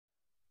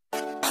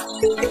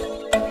Dear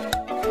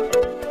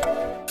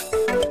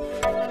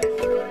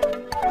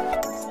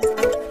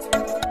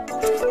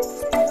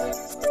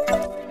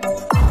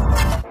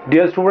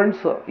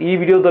students, ಈ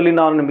ವಿಡಿಯೋದಲ್ಲಿ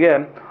ನಾನು ನಿಮಗೆ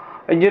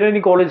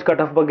ಇಂಜಿನಿಯರಿಂಗ್ ಕಾಲೇಜ್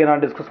ಕಟ್ ಆಫ್ ಬಗ್ಗೆ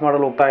ನಾನು ಡಿಸ್ಕಸ್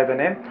ಮಾಡಲು ಹೋಗ್ತಾ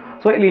ಇದ್ದೇನೆ.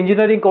 ಸೊ ಇಲ್ಲಿ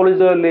ಇಂಜಿನಿಯರಿಂಗ್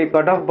ಕಾಲೇಜಲ್ಲಿ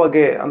ಕಟ್ ಆಫ್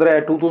ಬಗ್ಗೆ ಅಂದರೆ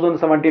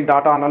 2017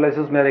 ಡಾಟಾ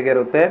ಅನಾಲಿಸಿಸ್ ಮೇರೆಗೆ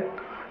ಇರುತ್ತೆ.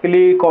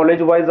 ಇಲ್ಲಿ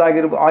ಕಾಲೇಜ್ ವೈಸ್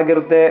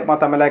ಆಗಿರುತ್ತೆ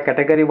ಮತ್ತು ಆಮೇಲೆ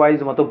ಕ್ಯಾಟಗರಿ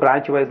ವೈಸ್ ಮತ್ತು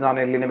ಬ್ರಾಂಚ್ ವೈಸ್ ನಾನು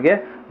ಇಲ್ಲಿ ನಿಮಗೆ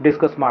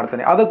ಡಿಸ್ಕಸ್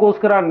ಮಾಡ್ತೇನೆ.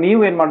 ಅದಕ್ಕೋಸ್ಕರ ನೀವು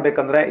ಏನು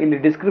ಮಾಡಬೇಕಂದ್ರೆ ಇಲ್ಲಿ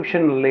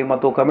ಡಿಸ್ಕ್ರಿಪ್ಷನ್ನಲ್ಲಿ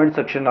ಮತ್ತು ಕಮೆಂಟ್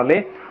ಸೆಕ್ಷನ್ನಲ್ಲಿ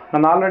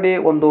ನಾನು ಆಲ್ರೆಡಿ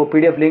ಒಂದು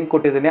PDF ಲಿಂಕ್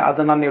ಕೊಟ್ಟಿದ್ದೀನಿ.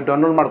 ಅದನ್ನು ನೀವು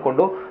ಡೌನ್ಲೋಡ್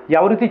ಮಾಡಿಕೊಂಡು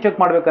ಯಾವ ರೀತಿ ಚೆಕ್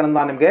ಮಾಡಬೇಕನ್ನೋದು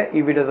ನಾನು ನಿಮಗೆ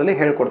ಈ ವಿಡಿಯೋದಲ್ಲಿ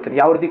ಹೇಳ್ಕೊಡ್ತೀನಿ.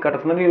 ಯಾವ ರೀತಿ ಕಟ್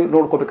ಆಫ್ನ ನೀವು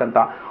ನೋಡ್ಕೋಬೇಕಂತ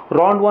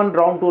ರೌಂಡ್ 1,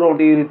 ರೌಂಡ್ 2,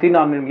 ರೌಂಡ್ ಈ ರೀತಿ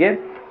ನಾನು ನಿಮಗೆ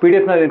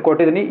PDF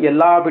ಕೊಟ್ಟಿದ್ದೀನಿ.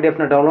 ಎಲ್ಲ PDF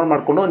ಡೌನ್ಲೋಡ್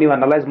ಮಾಡಿಕೊಂಡು ನೀವು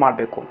ಅನಲೈಸ್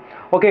ಮಾಡಬೇಕು.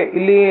 ಓಕೆ,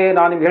 ಇಲ್ಲಿ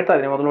ನಾನು ನಿಮ್ಗೆ ಹೇಳ್ತಾ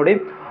ಇದ್ದೀನಿ. ಮೊದಲು ನೋಡಿ,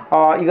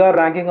 ಈಗ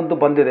ರ್ಯಾಂಕಿಂಗ್ ಅಂತೂ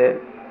ಬಂದಿದೆ,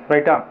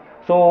 ರೈಟಾ?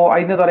 ಸೊ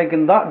 5ನೇ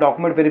ತಾರೀಕಿಂದ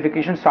ಡಾಕ್ಯುಮೆಂಟ್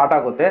ವೆರಿಫಿಕೇಷನ್ ಸ್ಟಾರ್ಟ್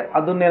ಆಗುತ್ತೆ.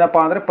 ಅದನ್ನೇನಪ್ಪ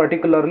ಅಂದರೆ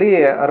particularly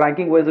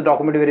ranking wise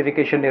document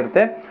verification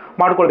ಇರುತ್ತೆ,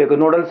 ಮಾಡ್ಕೊಳ್ಬೇಕು.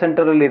 ನೋಡಲ್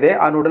ಸೆಂಟರಲ್ಲಿ ಇದೆ.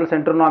 ಆ ನೋಡಲ್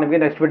ಸೆಂಟರ್ ನಾನು ನಿಮಗೆ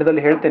ನೆಕ್ಸ್ಟ್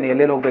ವಿಡಿಯೋದಲ್ಲಿ ಹೇಳ್ತೇನೆ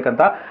ಎಲ್ಲೆಲ್ಲಿ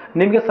ಹೋಗ್ಬೇಕಂತ.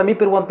 ನಿಮಗೆ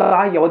ಸಮೀಪ ಇರುವಂತಹ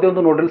ಯಾವುದೇ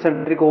ಒಂದು ನೋಡಲ್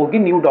ಸೆಂಟರ್ಗೆ ಹೋಗಿ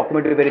ನೀವು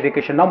ಡಾಕ್ಯುಮೆಂಟ್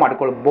ವೆರಿಫಿಕೇಷನ್ನ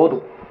ಮಾಡ್ಕೊಳ್ಬೋದು.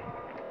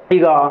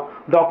 ಈಗ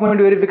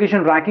ಡಾಕ್ಯುಮೆಂಟ್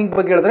ವೆರಿಫಿಕೇಷನ್ ರ್ಯಾಂಕಿಂಗ್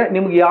ಬಗ್ಗೆ ಹೇಳಿದ್ರೆ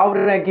ನಿಮ್ಗೆ ಯಾವ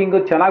ರ್ಯಾಂಕಿಂಗ್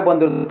ಚೆನ್ನಾಗಿ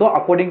ಬಂದಿರುತ್ತೋ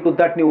ಅಕಾರ್ಡಿಂಗ್ ಟು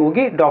ದಟ್ ನೀವು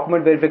ಹೋಗಿ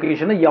ಡಾಕ್ಯುಮೆಂಟ್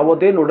ವೆರಿಫಿಕೇಷನ್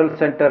ಯಾವುದೇ ನೋಡಲ್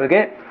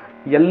ಸೆಂಟರ್ಗೆ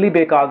ಎಲ್ಲಿ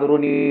ಬೇಕಾದರೂ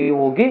ನೀವು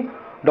ಹೋಗಿ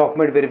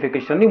ಡಾಕ್ಯುಮೆಂಟ್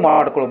ವೆರಿಫಿಕೇಷನ್ ನೀವು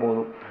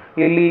ಮಾಡ್ಕೊಳ್ಬೋದು.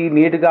 ಇಲ್ಲಿ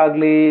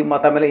ನೀಟ್ಗಾಗಲಿ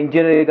ಮತ್ತು ಆಮೇಲೆ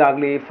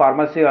ಇಂಜಿನಿಯರಿಂಗಾಗಲಿ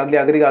ಫಾರ್ಮಸಿಗಾಗಲಿ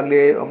ಅಗ್ರಿಗಾಗಲಿ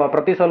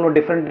ಪ್ರತಿ ಸಲ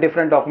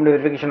ಡಿಫ್ರೆಂಟ್ ಡಾಕ್ಯುಮೆಂಟ್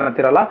ವೆರಿಫಿಕೇಷನ್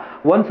ಅಂತಿರಲ್ಲ.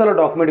 ಒಂದು ಸಲ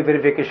ಡಾಕ್ಯುಮೆಂಟ್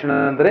ವೆರಿಫಿಕೇಷನ್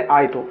ಅಂದರೆ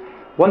ಆಯಿತು,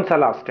 ಒಂದು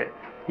ಸಲ ಅಷ್ಟೇ.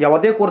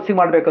 ಯಾವುದೇ ಕೋರ್ಸಿಗೆ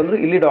ಮಾಡಬೇಕಂದ್ರೂ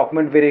ಇಲ್ಲಿ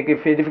ಡಾಕ್ಯುಮೆಂಟ್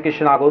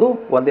ವೆರಿಫಿಕೇಷನ್ ಆಗೋದು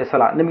ಒಂದೇ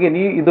ಸಲ. ನಿಮಗೆ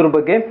ಇದ್ರ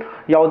ಬಗ್ಗೆ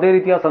ಯಾವುದೇ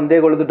ರೀತಿಯ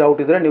ಸಂದೇಹಗಳದ್ದು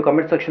ಡೌಟ್ ಇದ್ದರೆ ನೀವು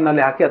ಕಮೆಂಟ್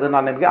ಸೆಕ್ಷನಲ್ಲಿ ಹಾಕಿ ಅದನ್ನು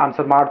ನಾನು ನಿಮಗೆ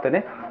ಆನ್ಸರ್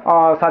ಮಾಡ್ತೇನೆ.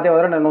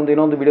 ಸಾಧ್ಯವಾದರೆ ನಾನೊಂದು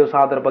ಇನ್ನೊಂದು ವಿಡಿಯೋ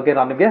ಸಹ ಅದರ ಬಗ್ಗೆ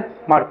ನಾನು ನಿಮಗೆ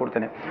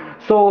ಮಾಡಿಕೊಡ್ತೇನೆ.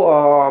 ಸೊ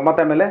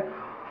ಮತ್ತು ಆಮೇಲೆ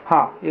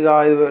ಈಗ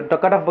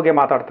ಕಟ್ ಆಫ್ ಬಗ್ಗೆ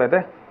ಮಾತಾಡ್ತಾ ಇದ್ದೆ.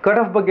 ಕಟ್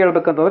ಆಫ್ ಬಗ್ಗೆ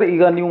ಹೇಳ್ಬೇಕಂತಂದರೆ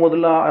ಈಗ ನೀವು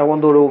ಮೊದಲ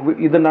ಒಂದು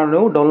ಇದನ್ನು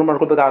ನೀವು ಡೌನ್ಲೋಡ್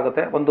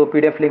ಮಾಡ್ಕೊಳ್ಬೇಕಾಗುತ್ತೆ. ಒಂದು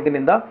PDF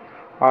ಲಿಂಕ್ನಿಂದ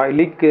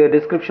ಲಿಂಕ್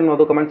ಡಿಸ್ಕ್ರಿಪ್ಷನ್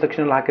ಮತ್ತು ಕಮೆಂಟ್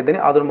ಸೆಕ್ಷನಲ್ಲಿ ಹಾಕಿದ್ದೀನಿ.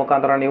 ಅದ್ರ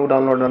ಮುಖಾಂತರ ನೀವು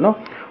ಡೌನ್ಲೋಡನ್ನು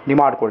ನೀವು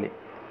ಮಾಡ್ಕೊಳ್ಳಿ.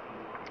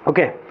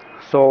 ಓಕೆ,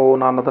 ಸೊ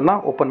ನಾನು ಅದನ್ನು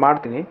ಓಪನ್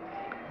ಮಾಡ್ತೀನಿ.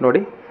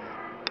 ನೋಡಿ,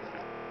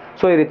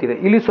 ಸೊ ಈ ರೀತಿ ಇದೆ.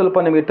 ಇಲ್ಲಿ ಸ್ವಲ್ಪ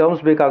ನಿಮಗೆ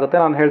ಟರ್ಮ್ಸ್ ಬೇಕಾಗುತ್ತೆ,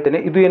 ನಾನು ಹೇಳ್ತೀನಿ.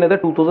 ಇದು ಏನಿದೆ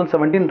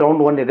 2017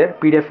 ರೌಂಡ್ 1 ಇದೆ,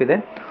 PDF ಇದೆ.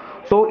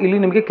 ಸೊ ಇಲ್ಲಿ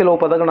ನಿಮಗೆ ಕೆಲವು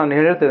ಪದಗಳು ನಾನು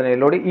ಹೇಳ್ತಿದ್ದೇನೆ.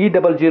 ನೋಡಿ,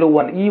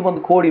 E001 ಈ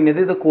ಒಂದು ಕೋಡ್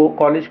ಏನಿದೆ ಇದು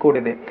ಕಾಲೇಜ್ ಕೋಡ್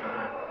ಇದೆ.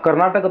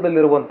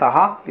 ಕರ್ನಾಟಕದಲ್ಲಿರುವಂತಹ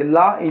ಎಲ್ಲ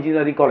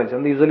ಇಂಜಿನಿಯರಿಂಗ್ ಕಾಲೇಜ್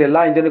ಅಂದರೆ ಯೂಸಲಿ ಎಲ್ಲ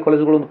ಇಂಜಿನಿಯರಿಂಗ್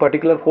ಕಾಲೇಜುಗಳು ಒಂದು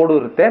ಪರ್ಟಿಕ್ಯುಲರ್ ಕೋಡ್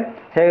ಇರುತ್ತೆ.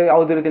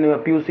 ಯಾವುದೇ ರೀತಿ ನೀವು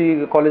PUC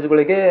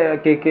ಕಾಲೇಜುಗಳಿಗೆ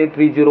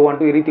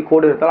KK3012 ಈ ರೀತಿ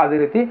ಕೋಡ್ ಇರುತ್ತಲ್ಲ, ಅದೇ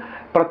ರೀತಿ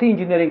ಪ್ರತಿ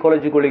ಇಂಜಿನಿಯರಿಂಗ್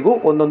ಕಾಲೇಜುಗಳಿಗೂ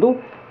ಒಂದೊಂದು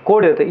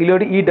ಕೋಡ್ ಇರುತ್ತೆ. ಇಲ್ಲಿ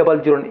ನೋಡಿ,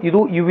 E001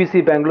 ಇದು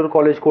UVC ಬ್ಯಾಂಗ್ಳೂರು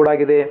ಕಾಲೇಜ್ ಕೋಡ್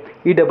ಆಗಿದೆ.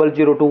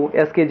 E002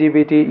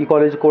 SKGBT ಈ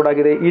ಕಾಲೇಜ್ ಕೋಡ್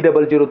ಆಗಿದೆ.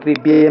 E003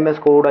 BAMS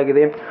ಕೋಡ್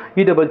ಆಗಿದೆ.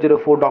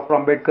 E004 ಡಾಕ್ಟರ್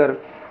ಅಂಬೇಡ್ಕರ್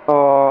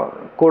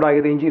ಕೋಡ್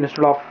ಆಗಿದೆ.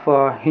 ಇನ್ಸ್ಟಿಟ್ಯೂಟ್ ಆಫ್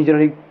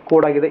ಇಂಜಿನಿಯರಿಂಗ್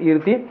ಕೋಡ್ ಆಗಿದೆ. ಈ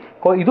ರೀತಿ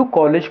ಇದು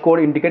ಕಾಲೇಜ್ ಕೋಡ್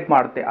ಇಂಡಿಕೇಟ್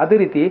ಮಾಡುತ್ತೆ. ಅದೇ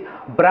ರೀತಿ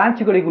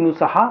ಬ್ರಾಂಚ್ಗಳಿಗೂ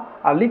ಸಹ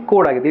ಅಲ್ಲಿ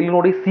ಕೋಡ್ ಆಗಿದೆ. ಇಲ್ಲಿ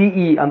ನೋಡಿ,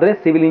 CE ಅಂದರೆ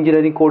ಸಿವಿಲ್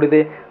ಇಂಜಿನಿಯರಿಂಗ್ ಕೋಡ್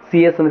ಇದೆ.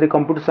 CS ಅಂದರೆ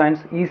ಕಂಪ್ಯೂಟರ್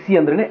ಸೈನ್ಸ್. EC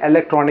ಅಂದರೆ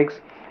ಎಲೆಕ್ಟ್ರಾನಿಕ್ಸ್.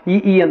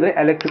 EE ಅಂದರೆ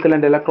ಎಲೆಕ್ಟ್ರಿಕಲ್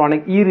ಆ್ಯಂಡ್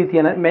ಎಲೆಕ್ಟ್ರಾನಿಕ್. ಈ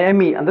ರೀತಿಯ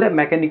ME ಅಂದರೆ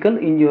ಮೆಕ್ಯಾನಿಕಲ್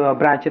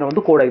ಬ್ರಾಂಚಿನ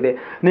ಒಂದು ಕೋಡ್ ಇದೆ.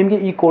 ನಿಮಗೆ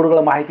ಈ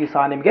ಕೋಡ್ಗಳ ಮಾಹಿತಿ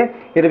ಸಹ ನಿಮಗೆ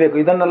ಇರಬೇಕು.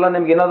 ಇದನ್ನೆಲ್ಲ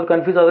ನಿಮ್ಗೆ ಏನಾದರೂ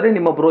ಕನ್ಫ್ಯೂಸ್ ಆದರೆ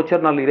ನಿಮ್ಮ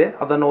ಬ್ರೋಚರ್ನಲ್ಲಿದೆ,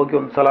 ಅದನ್ನು ಹೋಗಿ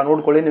ಒಂದು ಸಲ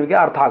ನೋಡ್ಕೊಳ್ಳಿ, ನಿಮಗೆ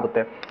ಅರ್ಥ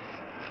ಆಗುತ್ತೆ.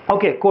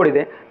 ಓಕೆ, ಕೋಡ್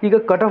ಇದೆ. ಈಗ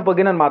ಕಟ್ ಆಫ್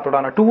ಬಗ್ಗೆ ನಾನು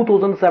ಮಾತಾಡೋಣ.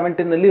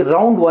 2017ನಲ್ಲಿ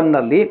ರೌಂಡ್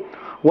 1ನಲ್ಲಿ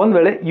ಒಂದು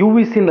ವೇಳೆ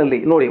UVCನಲ್ಲಿ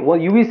ನೋಡಿ,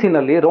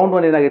 UVCನಲ್ಲಿ ರೌಂಡ್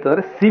 1 ಏನಾಗಿತ್ತು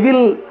ಅಂದರೆ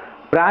ಸಿವಿಲ್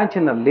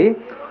ಬ್ರಾಂಚ್ನಲ್ಲಿ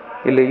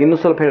ಇಲ್ಲಿ ಇನ್ನೂ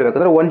ಸ್ವಲ್ಪ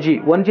ಹೇಳಬೇಕಂದ್ರೆ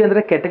 1G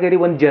ಅಂದರೆ ಕ್ಯಾಟಗರಿ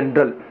 1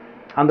 ಜನರಲ್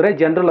ಅಂದರೆ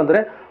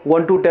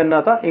 1 to 10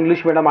 ಅಥವಾ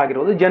ಇಂಗ್ಲೀಷ್ ಮೀಡಿಯಮ್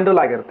ಆಗಿರೋದು ಜನರಲ್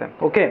ಆಗಿರುತ್ತೆ.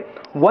 ಓಕೆ,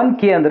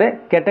 1K ಅಂದರೆ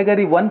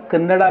ಕ್ಯಾಟಗರಿ 1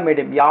 ಕನ್ನಡ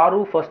ಮೀಡಿಯಂ. ಯಾರು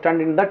ಫಸ್ಟ್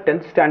ಸ್ಟ್ಯಾಂಡರ್ಡಿಂದ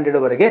 10th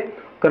ಸ್ಟ್ಯಾಂಡರ್ಡ್ವರೆಗೆ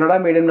ಕನ್ನಡ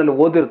ಮೀಡಿಯಂನಲ್ಲಿ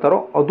ಓದಿರ್ತಾರೋ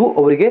ಅದು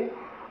ಅವರಿಗೆ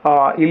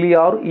ಇಲ್ಲಿ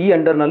ಯಾರು ಈ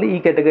ಅಂಡರ್ನಲ್ಲಿ ಈ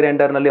ಕ್ಯಾಟಗರಿ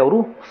ಅಂಡರ್ನಲ್ಲಿ ಅವರು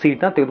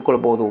ಸೀಟ್ನ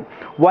ತೆಗೆದುಕೊಳ್ಬೋದು.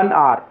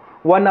 1R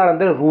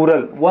ಅಂದರೆ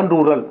ರೂರಲ್.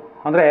 ರೂರಲ್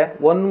ಅಂದರೆ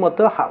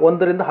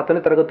 1ರಿಂದ 10ನೇ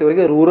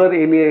ತರಗತಿವರೆಗೆ ರೂರಲ್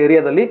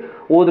ಏರಿಯಾದಲ್ಲಿ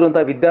ಓದಿರುವಂಥ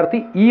ವಿದ್ಯಾರ್ಥಿ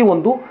ಈ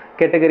ಒಂದು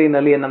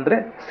ಕ್ಯಾಟಗರಿನಲ್ಲಿ ಏನಂದರೆ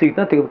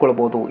ಸೀಟ್ನ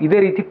ತೆಗೆದುಕೊಳ್ಬೋದು. ಇದೇ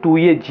ರೀತಿ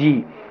 2AG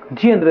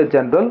ಅಂದರೆ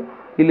ಜನರಲ್,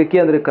 ಇಲ್ಲಿ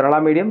K ಅಂದರೆ ಕನ್ನಡ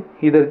ಮೀಡಿಯಂ,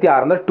 ಇದೇ ರೀತಿ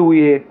R ಅಂದರೆ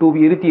 2B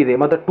ಈ ರೀತಿ ಇದೆ.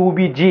 ಮತ್ತು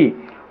 2BG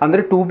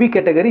ಅಂದರೆ 2B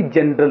category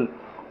general,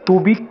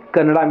 2B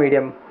Kannada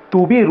medium,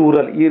 2B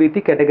rural ಈ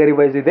ರೀತಿ ಕ್ಯಾಟಗರಿ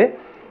ವೈಸ್ ಇದೆ.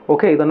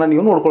 ಓಕೆ, ಇದನ್ನು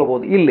ನೀವು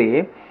ನೋಡ್ಕೊಳ್ಬೋದು ಇಲ್ಲಿ.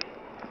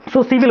 ಸೊ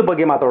ಸಿವಿಲ್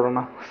ಬಗ್ಗೆ ಮಾತಾಡೋಣ.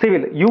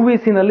 ಸಿವಿಲ್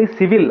UVCನಲ್ಲಿ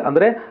ಸಿವಿಲ್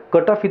ಅಂದರೆ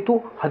ಕಟ್ ಆಫ್ ಇತ್ತು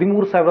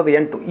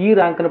 13,008. ಈ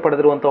ರ್ಯಾಂಕನ್ನು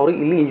ಪಡೆದಿರುವಂಥವರು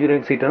ಇಲ್ಲಿ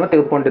ಇಂಜಿನಿಯರಿಂಗ್ ಸೀಟನ್ನು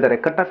ತೆಗೆದುಕೊಂಡಿದ್ದಾರೆ.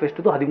 ಕಟ್ ಆಫ್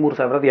ಎಷ್ಟಿತ್ತು?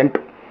 13,008.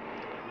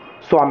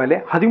 ಸೊ ಆಮೇಲೆ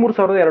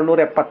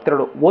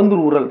 13,272 ಒಂದು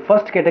ರೂರಲ್,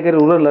 ಫಸ್ಟ್ ಕ್ಯಾಟಗರಿ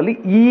ರೂರಲಲ್ಲಿ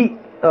ಈ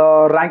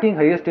ರ್ಯಾಂಕಿಂಗ್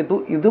ಹೈಯೆಸ್ಟ್ ಇತ್ತು.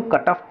 ಇದು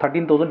ಕಟ್ ಆಫ್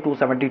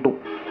 13,272.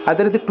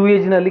 ಅದೇ ರೀತಿ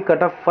 2AGನಲ್ಲಿ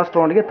ಕಟ್ ಆಫ್ ಫಸ್ಟ್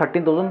ರೌಂಡ್ಗೆ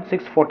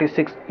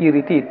 13,646 ಈ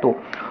ರೀತಿ ಇತ್ತು.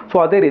 ಸೊ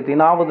ಅದೇ ರೀತಿ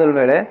ನಾವು ಅದರ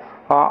ಮೇಲೆ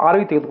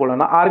RV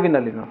ತೆಗೆದುಕೊಳ್ಳೋಣ.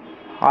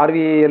 RV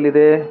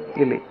ಎಲ್ಲಿದೆ?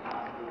 ಇಲ್ಲಿ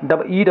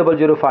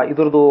E005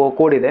 ಇದ್ರದ್ದು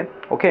ಕೋಡ್ ಇದೆ.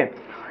 ಓಕೆ,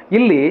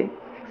 ಇಲ್ಲಿ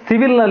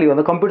ಸಿವಿಲ್ನಲ್ಲಿ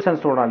ಒಂದು ಕಂಪ್ಯೂಟರ್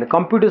ಸೈನ್ಸ್ ನೋಡೋಣ. ಅಲ್ಲಿ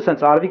ಕಂಪ್ಯೂಟರ್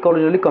ಸೈನ್ಸ್ RV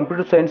ಕಾಲೇಜಲ್ಲಿ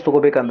ಕಂಪ್ಯೂಟರ್ ಸೈನ್ಸ್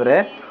ತೊಗೋಬೇಕಂದ್ರೆ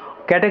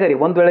ಕ್ಯಾಟಗರಿ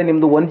ಒಂದು ವೇಳೆ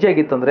ನಿಮ್ಮದು 1G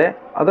ಆಗಿತ್ತಂದರೆ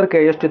ಅದಕ್ಕೆ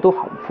ಎಷ್ಟಿತ್ತು?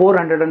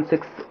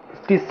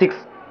 466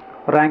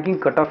 ರ್ಯಾಂಕಿಂಗ್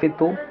ಕಟ್ ಆಫ್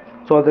ಇತ್ತು.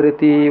 ಸೊ ಅದೇ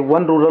ರೀತಿ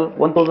 1 ರೂರಲ್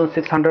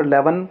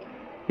 1611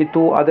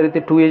 ಇತ್ತು. ಅದೇ ರೀತಿ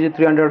 2AG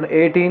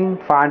 318,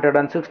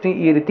 516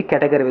 ಈ ರೀತಿ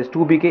ಕ್ಯಾಟಗರಿ ವೈಸ್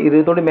 2Bಗೆ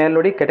ಇರೋದು ನೋಡಿ. ಮೇಲೆ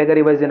ನೋಡಿ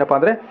ಕ್ಯಾಟಗರಿ ವೈಸ್ ಏನಪ್ಪ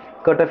ಅಂದರೆ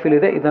ಕಟ್ ಆಫ್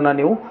ಇದೆ. ಇದನ್ನು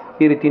ನೀವು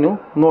ಈ ರೀತಿ ನೀವು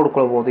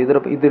ನೋಡ್ಕೊಳ್ಬೋದು.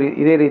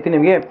 ಇದೇ ರೀತಿ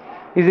ನಿಮಗೆ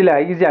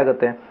ಈಸಿ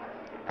ಆಗುತ್ತೆ.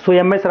 ಸೊ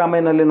MS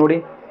ರಾಮಾಯಣಲ್ಲಿ ನೋಡಿ,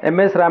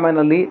 MS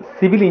ರಾಮಾಯಣಲ್ಲಿ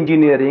civil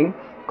engineering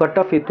cut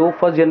off ಇತ್ತು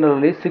ಫಸ್ಟ್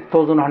ಜನರಲ್ಲಿ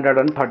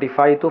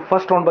 6135 ಇತ್ತು.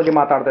 ಫಸ್ಟ್ ರೌಂಡ್ ಬಗ್ಗೆ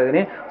ಮಾತಾಡ್ತಾ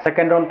ಇದ್ದೀನಿ.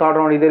 ಸೆಕೆಂಡ್ ರೌಂಡ್, ಥರ್ಡ್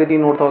ರೌಂಡ್ ಇದೇ ರೀತಿ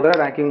ನೋಡ್ತಾ ಹೋದರೆ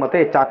ರ್ಯಾಂಕಿಂಗ್ ಮತ್ತೆ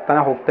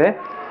ಹೆಚ್ಚಾಗ್ತಾನೆ ಹೋಗುತ್ತೆ.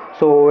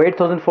 ಸೊ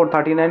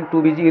 8439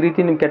 2BG ಈ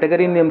ರೀತಿ ನಿಮ್ಮ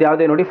ಕ್ಯಾಟಗರಿ ನಿಮ್ದು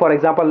ಯಾವುದೇ ನೋಡಿ. ಫಾರ್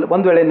ಎಕ್ಸಾಂಪಲ್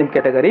ಒಂದು ವೇಳೆ ನಿಮ್ಮ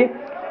ಕ್ಯಾಟಗರಿ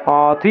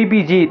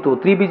 3BG ಇತ್ತು,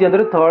 3BG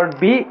ಅಂದರೆ ಥರ್ಡ್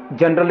ಬಿ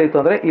ಜನರಲ್ ಇತ್ತು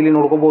ಅಂದರೆ ಇಲ್ಲಿ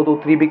ನೋಡ್ಕೋಬೋದು.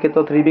 3Bಗೆ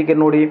ಇತ್ತು, 3Bಗೆ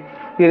ನೋಡಿ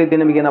ಈ ರೀತಿ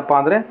ನಿಮಗೇನಪ್ಪ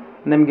ಅಂದರೆ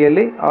ನಿಮಗೆ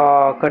ಇಲ್ಲಿ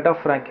ಕಟ್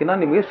ಆಫ್ ರ್ಯಾಂಕಿನ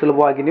ನಿಮಗೆ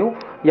ಸುಲಭವಾಗಿ ನೀವು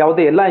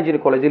ಯಾವುದೇ ಎಲ್ಲ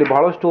ಇಂಜಿನಿಯರಿಂಗ್ ಕಾಲೇಜಲ್ಲಿ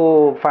ಬಹಳಷ್ಟು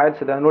ಫೈಲ್ಸ್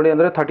ಇದೆ ನೋಡಿ.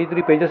 ಅಂದರೆ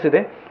 33 ಪೇಜಸ್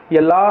ಇದೆ.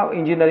 ಎಲ್ಲ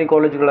ಇಂಜಿನಿಯರಿಂಗ್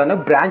ಕಾಲೇಜ್ಗಳನ್ನು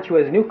ಬ್ರಾಂಚ್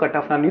ವೈಸ್ ನೀವು ಕಟ್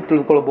ಆಫ್ನ ನೀವು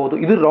ತಿಳ್ಕೊಳ್ಬೋದು.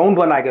 ಇದು ರೌಂಡ್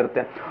 1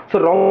 ಆಗಿರುತ್ತೆ. ಸೊ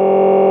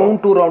ರೌಂಡ್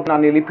 2 ರೌಂಡ್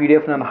ನಾನು ಇಲ್ಲಿ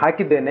PDF ನಾನು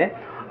ಹಾಕಿದ್ದೇನೆ.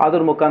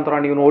 ಅದ್ರ ಮುಖಾಂತರ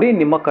ನೀವು ನೋಡಿ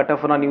ನಿಮ್ಮ ಕಟ್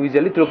ಆಫ್ನ ನೀವು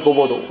ಈಸಿಯಲ್ಲಿ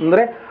ತಿಳ್ಕೊಬೋದು.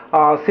 ಅಂದರೆ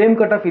ಸೇಮ್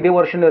ಕಟ್ ಆಫ್ ಇದೇ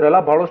ವರ್ಷನ್ ಇರೋಲ್ಲ,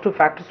 ಭಾಳಷ್ಟು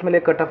ಫ್ಯಾಕ್ಟರ್ಸ್ ಮೇಲೆ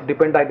ಕಟ್ ಆಫ್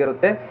ಡಿಪೆಂಡ್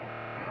ಆಗಿರುತ್ತೆ.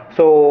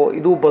 ಸೊ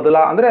ಇದು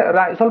ಅಂದರೆ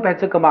ಸ್ವಲ್ಪ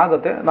ಹೆಚ್ಚು ಕಮ್ಮಿ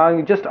ಆಗುತ್ತೆ.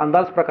 ನಾನು ಜಸ್ಟ್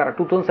ಅಂದಾಜು ಪ್ರಕಾರ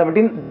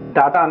 2017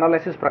 ಡಾಟಾ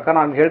ಅನಾಲಿಸಿಸ್ ಪ್ರಕಾರ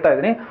ನಾನು ಹೇಳ್ತಾ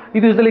ಇದ್ದೀನಿ.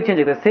 ಇದು ಯೂಸಲಿ ಚೇಂಜ್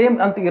ಆಗುತ್ತೆ, ಸೇಮ್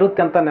ಅಂತ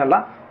ಇರುತ್ತೆ ಅಂತನೆಲ್ಲ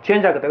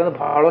ಚೇಂಜ್ ಆಗುತ್ತೆ. ಯಾಕಂದರೆ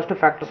ಭಾಳಷ್ಟು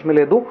ಫ್ಯಾಕ್ಟರ್ಸ್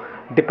ಮೇಲೆ ಇದು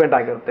ಡಿಪೆಂಡ್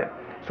ಆಗಿರುತ್ತೆ.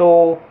 ಸೊ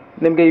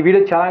ನಿಮಗೆ ಈ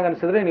ವಿಡಿಯೋ ಚೆನ್ನಾಗಿ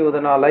ಅನಿಸಿದ್ರೆ ನೀವು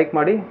ಅದನ್ನು ಲೈಕ್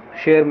ಮಾಡಿ,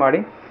 ಶೇರ್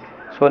ಮಾಡಿ.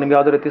 ಸೊ ನಿಮ್ಗೆ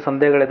ಯಾವುದೇ ರೀತಿ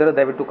ಸಂದೇಹಗಳಿದ್ದರೆ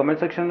ದಯವಿಟ್ಟು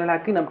ಕಮೆಂಟ್ ಸೆಕ್ಷನ್ನಲ್ಲಿ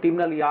ಹಾಕಿ. ನಮ್ಮ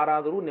ಟೀಮ್ನಲ್ಲಿ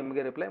ಯಾರಾದರೂ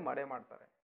ನಿಮಗೆ ರಿಪ್ಲೈ ಮಾಡೇ ಮಾಡ್ತಾರೆ.